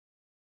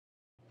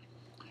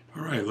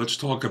All right, let's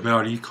talk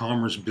about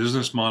e-commerce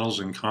business models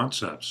and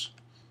concepts.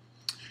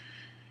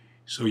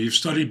 So you've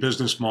studied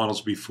business models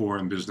before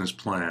and business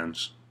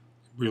plans,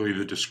 really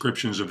the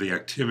descriptions of the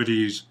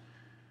activities,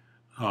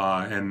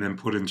 and then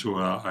put into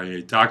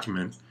a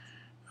document,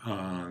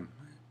 uh,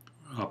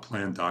 a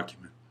plan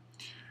document.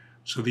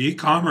 So the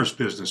e-commerce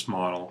business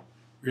model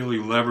really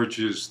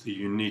leverages the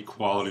unique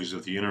qualities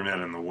of the internet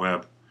and the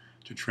web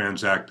to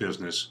transact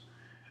business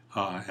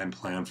and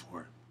plan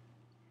for it.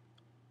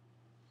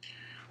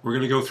 We're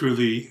going to go through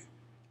the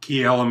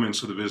key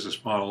elements of the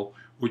business model,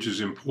 which is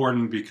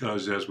important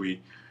because as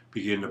we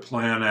begin to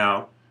plan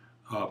out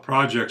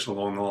projects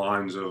along the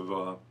lines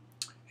of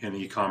an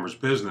e-commerce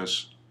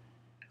business,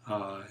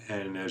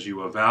 and as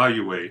you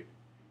evaluate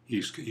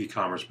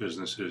e-commerce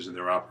businesses and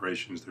their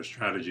operations, their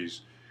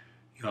strategies,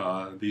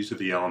 these are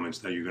the elements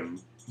that you're going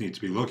to need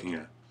to be looking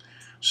at.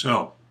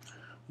 So,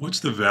 what's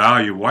the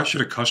value? Why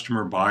should a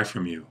customer buy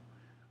from you?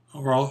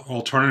 Or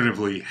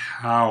alternatively,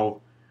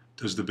 how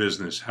does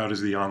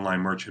the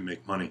online merchant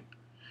make money?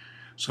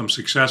 Some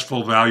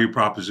successful value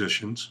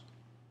propositions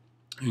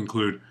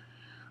include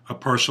a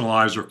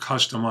personalized or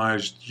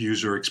customized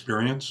user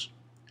experience,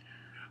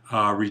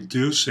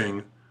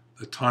 reducing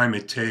the time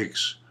it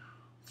takes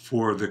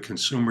for the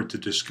consumer to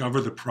discover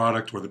the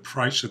product or the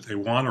price that they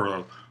want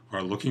or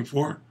are looking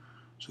for,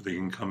 so they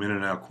can come in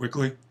and out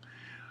quickly.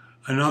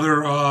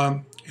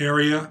 Another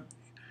area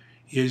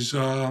is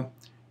the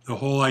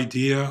whole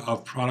idea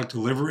of product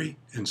delivery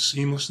and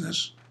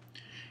seamlessness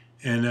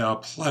and a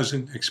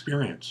pleasant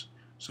experience.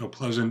 So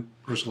pleasant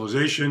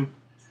personalization,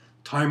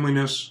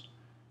 timeliness,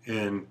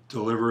 and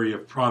delivery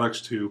of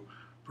products to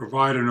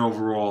provide an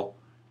overall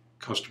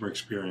customer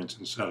experience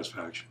and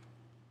satisfaction.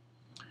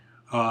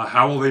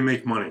 How will they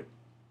make money?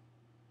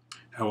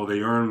 How will they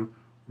earn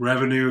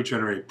revenue,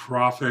 generate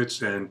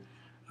profits, and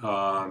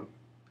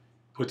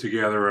put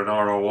together an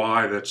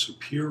ROI that's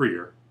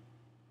superior?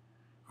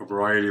 A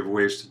variety of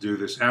ways to do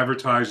this: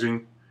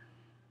 advertising,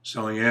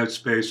 selling ad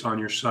space on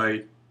your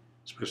site,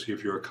 especially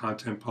if you're a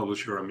content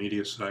publisher or a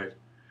media site.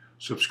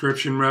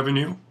 Subscription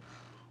revenue,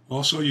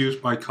 also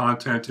used by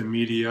content and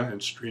media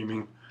and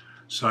streaming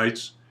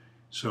sites,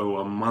 so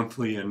a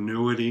monthly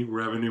annuity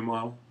revenue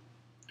model.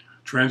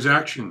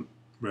 Transaction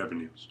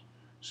revenues,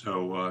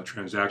 so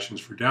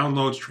transactions for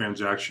downloads,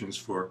 transactions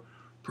for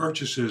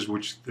purchases,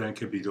 which then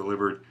can be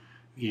delivered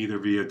either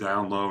via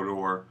download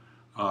or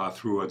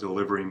through a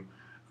delivering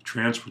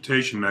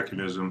transportation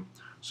mechanism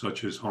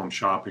such as home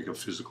shopping of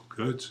physical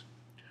goods.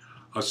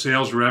 A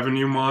sales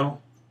revenue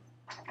model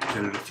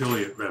and an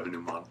affiliate revenue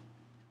model.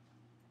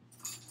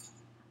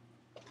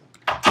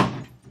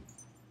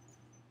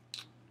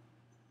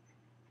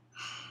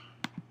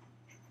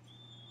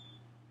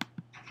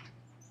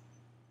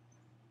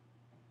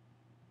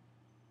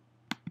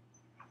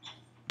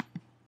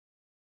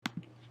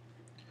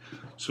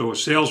 So a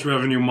sales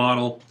revenue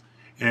model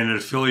and an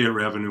affiliate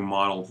revenue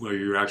model where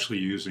you're actually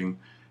using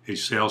a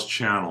sales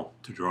channel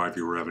to drive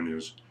your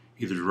revenues,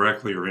 either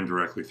directly or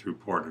indirectly through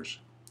partners.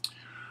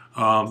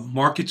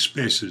 Market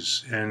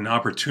spaces and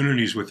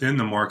opportunities within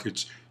the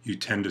markets you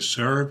tend to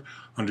serve,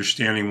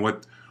 understanding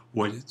what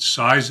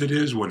size it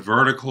is, what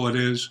vertical it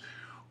is,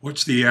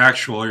 what's the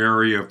actual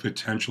area of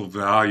potential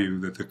value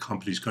that the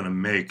company's going to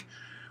make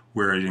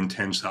where it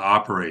intends to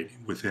operate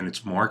within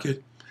its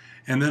market,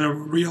 and then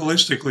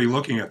realistically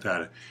looking at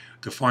that,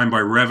 defined by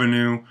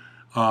revenue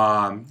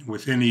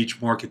within each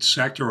market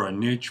sector or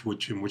niche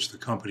in which the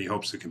company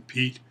hopes to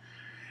compete.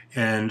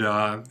 And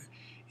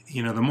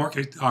the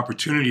market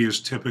opportunity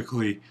is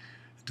typically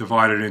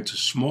divided into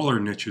smaller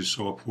niches,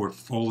 so a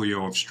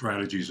portfolio of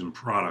strategies and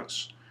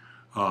products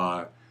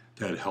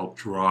that help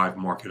drive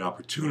market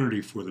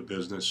opportunity for the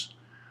business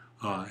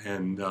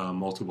and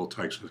multiple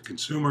types of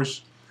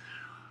consumers.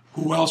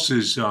 Who else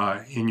is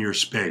in your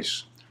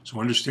space? So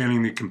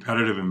understanding the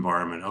competitive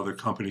environment, other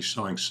companies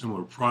selling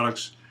similar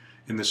products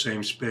in the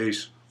same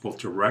space, both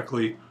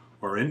directly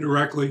or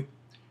indirectly.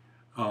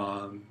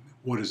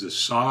 What is the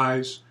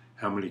size?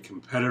 How many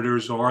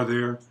competitors are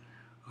there?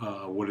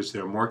 What is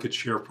their market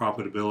share,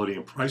 profitability,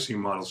 and pricing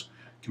models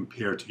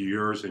compared to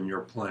yours and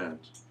your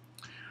plans?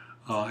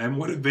 And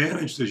what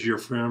advantage does your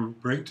firm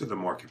bring to the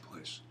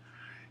marketplace?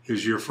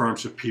 Is your firm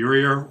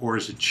superior or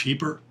is it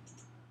cheaper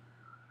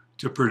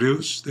to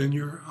produce than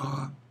your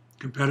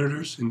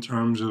competitors in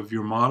terms of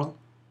your model?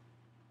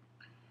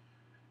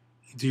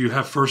 Do you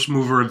have first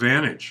mover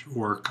advantage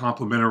or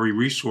complementary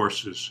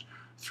resources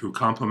through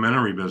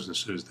complementary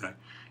businesses that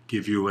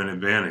give you an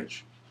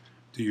advantage?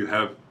 Do you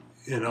have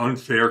an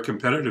unfair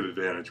competitive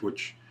advantage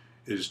which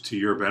is to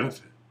your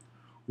benefit?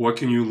 What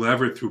can you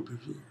leverage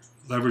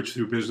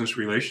through business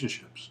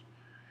relationships?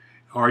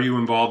 Are you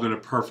involved in a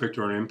perfect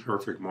or an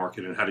imperfect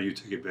market, and how do you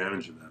take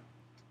advantage of that?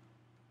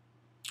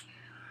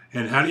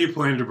 And how do you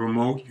plan to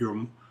promote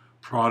your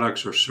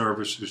products or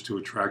services to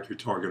attract your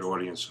target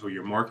audience? So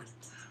your market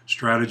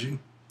strategy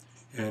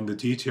and the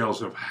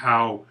details of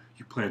how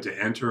you plan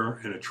to enter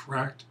and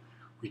attract,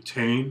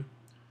 retain,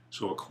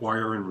 so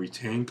acquire and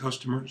retain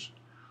customers.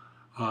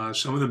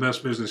 Some of the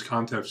best business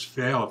concepts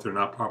fail if they're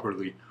not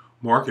properly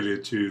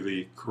marketed to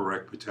the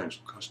correct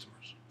potential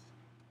customers.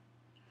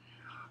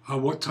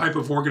 What type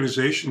of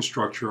organization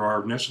structure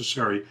are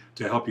necessary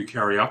to help you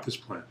carry out this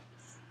plan?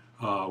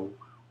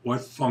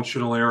 What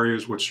functional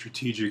areas, what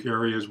strategic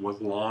areas,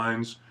 what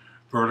lines,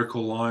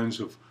 vertical lines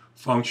of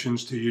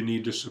functions do you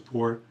need to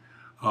support?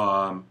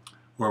 Or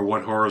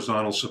what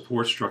horizontal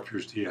support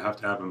structures do you have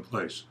to have in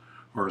place?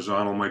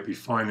 Horizontal might be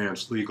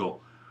finance,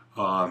 legal,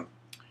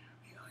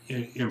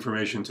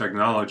 information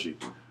technology,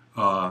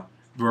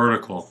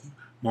 vertical,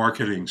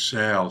 marketing,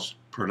 sales,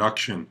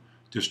 production,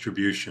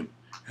 distribution.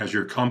 As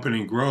your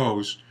company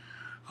grows,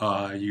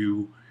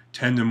 you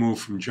tend to move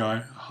from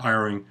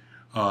hiring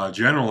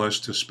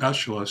generalists to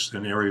specialists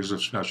in areas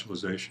of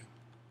specialization.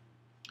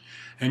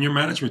 And your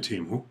management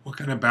team, what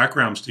kind of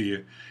backgrounds do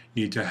you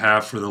need to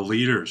have for the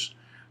leaders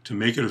to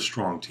make it a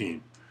strong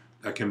team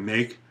that can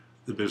make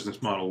the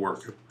business model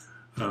work?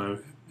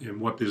 In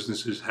what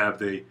businesses have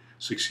they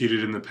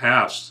succeeded in the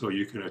past, so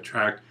you can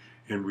attract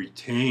and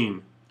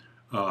retain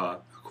a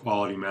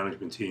quality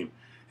management team,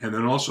 and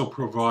then also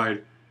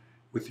provide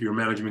with your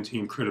management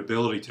team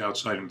credibility to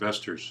outside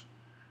investors,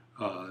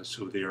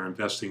 so they are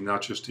investing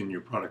not just in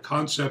your product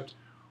concept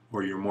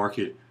or your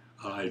market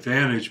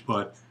advantage,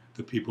 but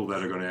the people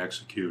that are going to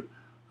execute.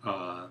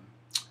 Does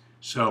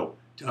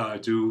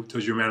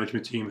your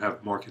management team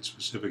have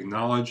market-specific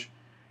knowledge,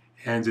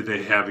 and do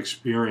they have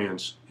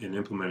experience in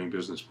implementing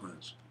business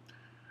plans?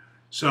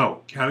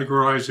 So,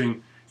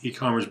 categorizing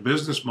e-commerce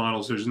business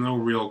models, there's no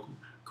real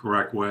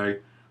correct way.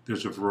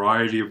 There's a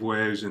variety of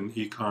ways in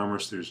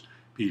e-commerce. There's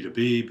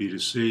B2B,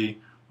 B2C,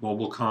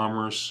 mobile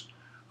commerce.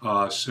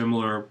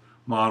 Similar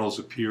models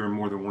appear in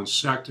more than one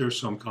sector.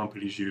 Some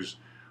companies use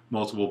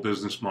multiple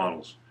business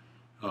models.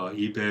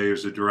 eBay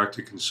is a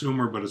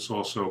direct-to-consumer, but it's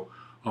also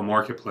a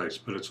marketplace,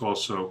 but it's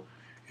also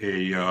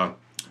a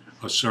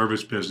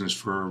service business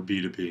for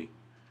B2B.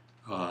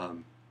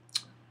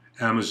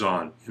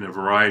 Amazon in a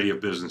variety of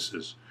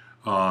businesses.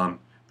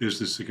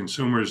 Business to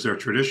consumer is their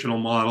traditional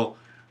model,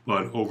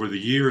 but over the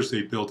years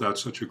they built out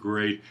such a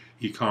great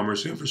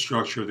e-commerce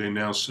infrastructure, they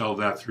now sell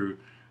that through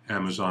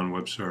Amazon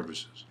Web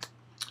Services.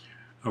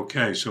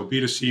 Okay, so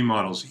B2C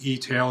models,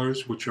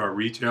 e-tailers, which are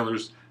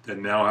retailers that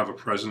now have a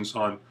presence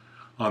on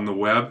the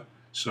web.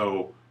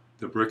 So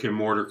the brick and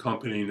mortar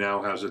company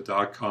now has a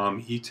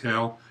 .com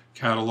e-tail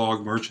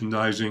catalog,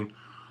 merchandising.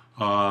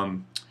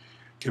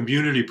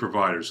 Community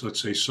providers, let's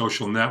say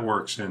social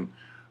networks and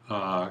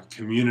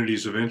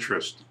communities of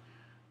interest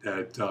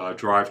that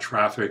drive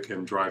traffic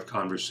and drive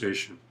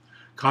conversation.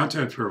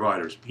 Content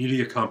providers,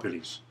 media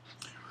companies.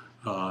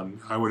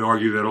 I would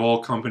argue that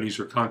all companies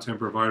are content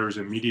providers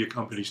and media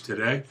companies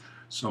today.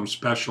 Some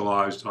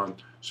specialized on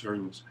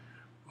certain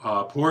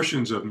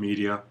portions of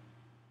media,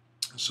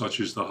 such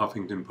as the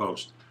Huffington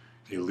Post,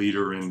 a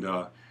leader in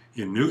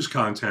news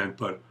content,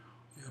 but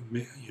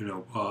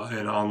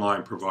an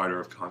online provider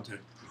of content.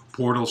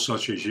 Portals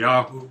such as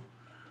Yahoo,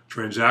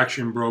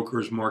 transaction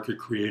brokers, market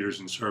creators,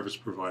 and service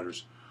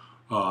providers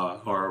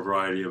are a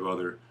variety of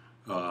other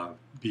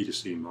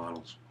B2C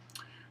models.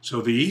 So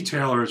the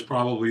e-tailer is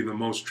probably the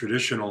most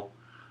traditional.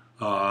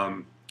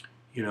 Their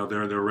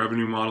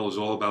revenue model is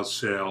all about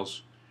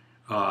sales,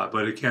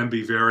 but it can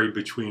be varied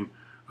between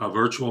a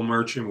virtual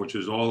merchant, which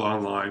is all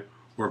online,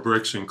 or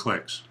bricks and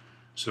clicks.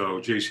 So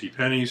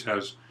JCPenney's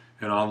has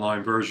an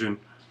online version,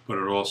 but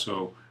it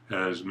also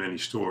has many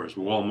stores.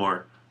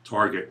 Walmart,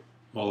 Target,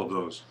 all of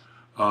those.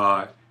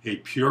 A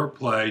pure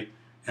play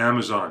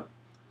Amazon,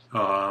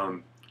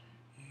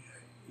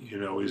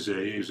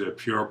 is a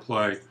pure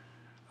play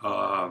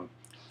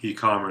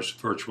e-commerce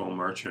virtual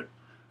merchant.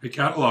 A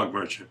catalog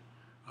merchant,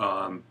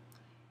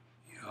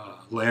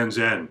 Land's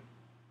End,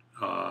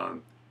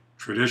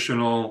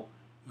 traditional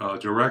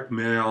direct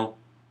mail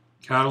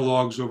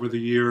catalogs over the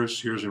years,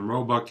 Sears and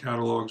Roebuck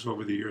catalogs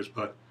over the years,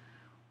 but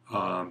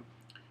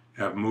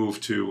have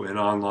moved to an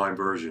online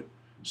version.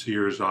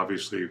 Sears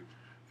obviously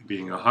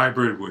being a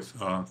hybrid with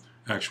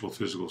actual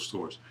physical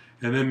stores.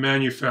 And then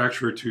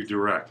manufacturer to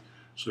direct.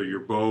 So your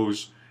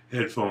Bose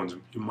headphones,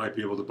 you might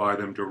be able to buy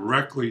them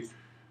directly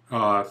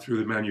through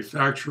the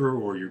manufacturer,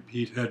 or your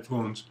Beat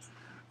headphones,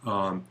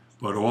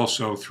 but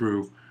also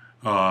through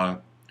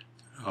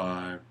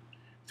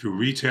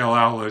retail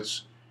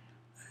outlets.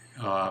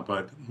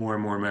 But more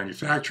and more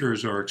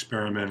manufacturers are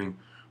experimenting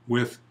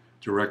with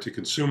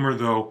direct-to-consumer,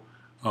 though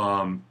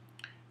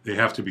they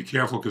have to be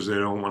careful because they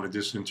don't want to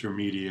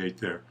disintermediate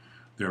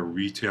their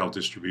retail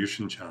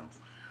distribution channel.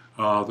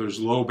 There's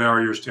low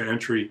barriers to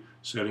entry.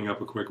 Setting up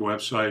a quick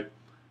website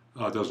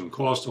doesn't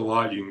cost a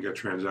lot. You can get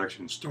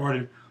transactions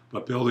started,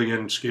 but building it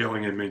and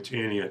scaling and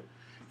maintaining it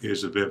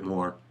is a bit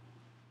more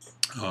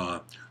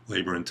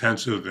labor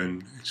intensive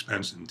and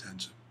expense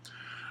intensive.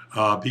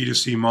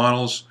 B2C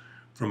models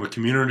from a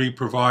community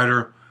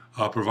provider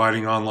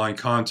providing online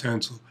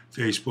content,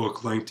 Facebook,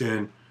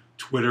 LinkedIn,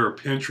 Twitter,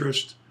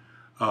 Pinterest,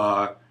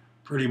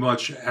 pretty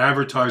much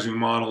advertising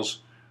models,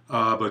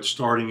 but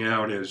starting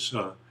out as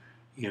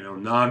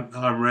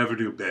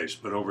non-revenue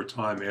based, but over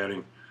time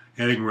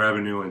adding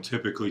revenue, and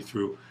typically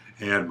through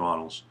ad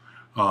models,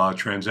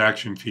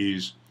 transaction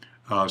fees,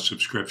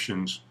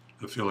 subscriptions,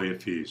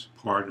 affiliate fees,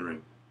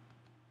 partnering.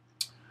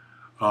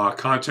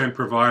 Content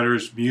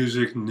providers,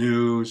 music,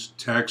 news,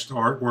 text,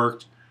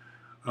 artwork,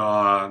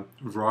 a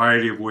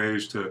variety of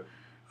ways to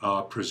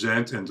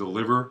present and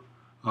deliver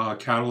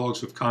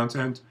catalogs of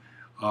content.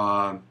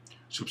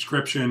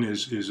 Subscription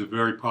is a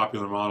very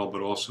popular model,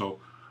 but also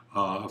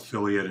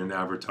affiliate and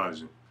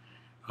advertising.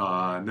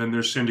 And then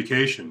there's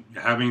syndication,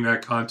 having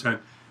that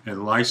content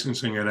and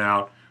licensing it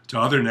out to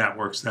other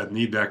networks that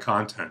need that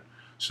content.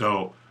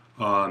 So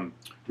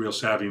Real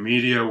Savvy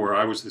Media, where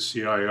I was the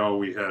CIO,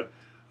 we had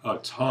a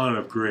ton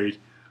of great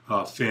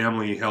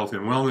family health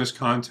and wellness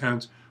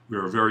content. We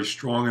were very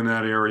strong in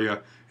that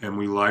area, and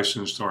we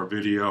licensed our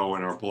video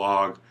and our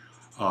blog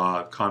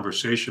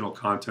conversational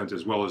content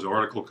as well as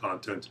article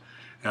content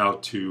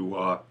out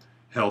to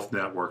health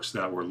networks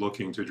that were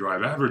looking to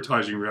drive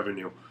advertising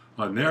revenue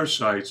on their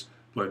sites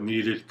but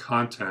needed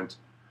content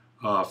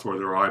for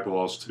their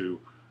eyeballs to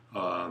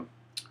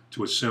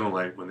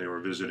assimilate when they were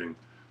visiting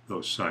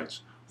those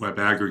sites. Web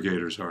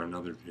aggregators are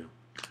another view.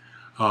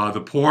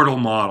 The portal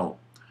model,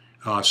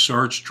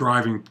 search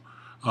driving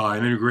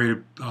an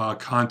integrated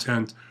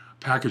content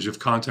package of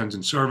content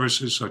and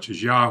services such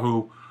as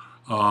Yahoo.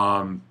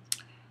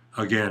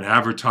 Again,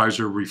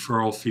 advertiser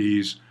referral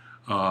fees,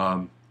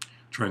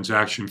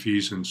 transaction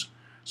fees, and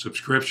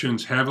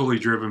subscriptions, heavily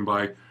driven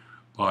by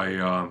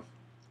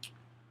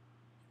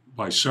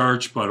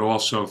search, but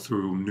also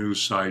through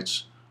news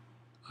sites,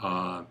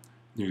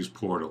 news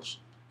portals,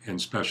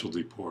 and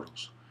specialty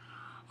portals.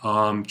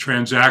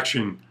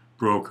 Transaction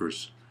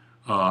brokers.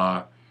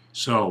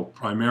 So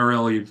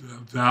primarily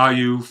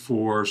value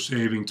for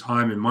saving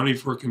time and money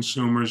for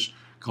consumers,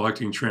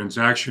 collecting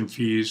transaction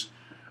fees,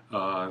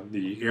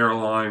 the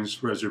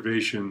airlines,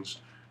 reservations,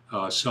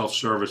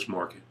 self-service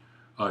market,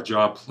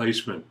 job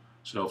placement,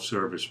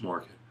 self-service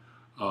market,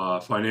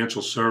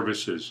 financial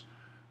services,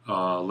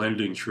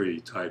 lending tree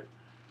type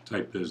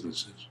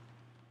businesses.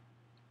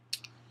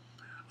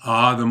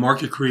 The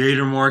market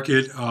creator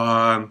market,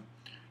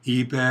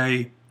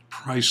 eBay,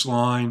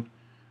 Priceline,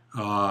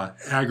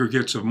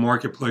 aggregates of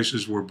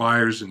marketplaces where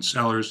buyers and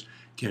sellers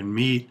can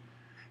meet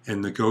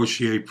and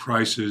negotiate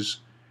prices,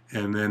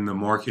 and then the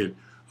market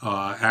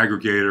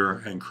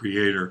aggregator and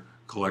creator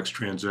collects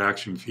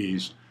transaction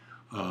fees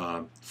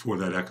for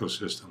that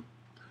ecosystem.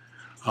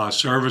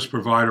 Service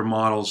provider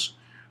models,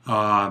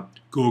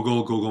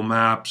 Google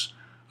Maps,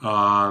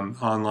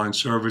 online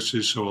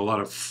services, so a lot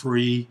of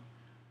free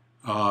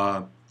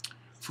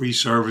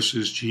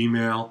services,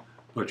 Gmail,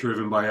 but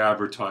driven by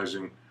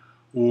advertising,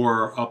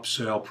 or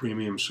upsell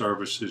premium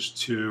services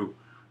to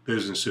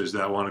businesses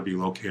that want to be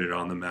located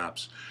on the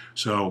maps.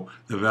 So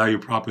the value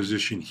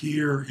proposition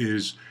here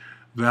is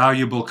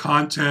valuable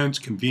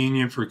content,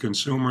 convenient for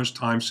consumers,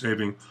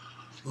 time-saving,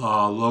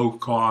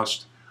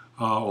 low-cost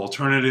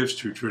alternatives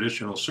to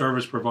traditional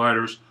service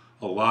providers,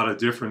 a lot of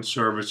different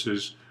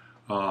services.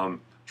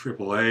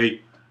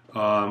 AAA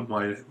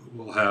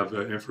will have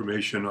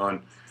information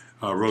on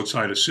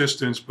roadside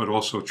assistance, but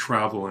also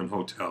travel and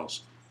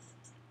hotels.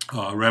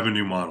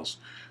 Revenue models,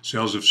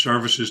 sales of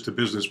services to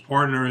business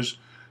partners,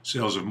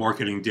 sales of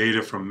marketing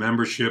data from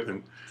membership,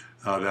 and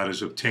that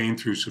is obtained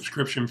through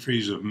subscription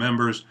fees of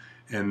members,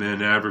 and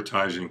then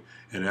advertising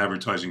and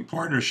advertising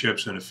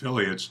partnerships and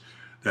affiliates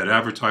that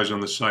advertise on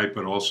the site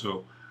but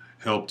also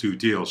help do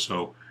deals.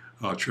 So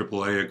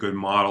AAA, a good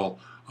model.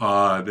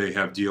 They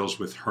have deals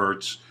with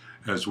Hertz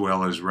as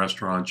well as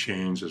restaurant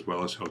chains as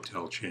well as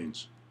hotel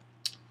chains.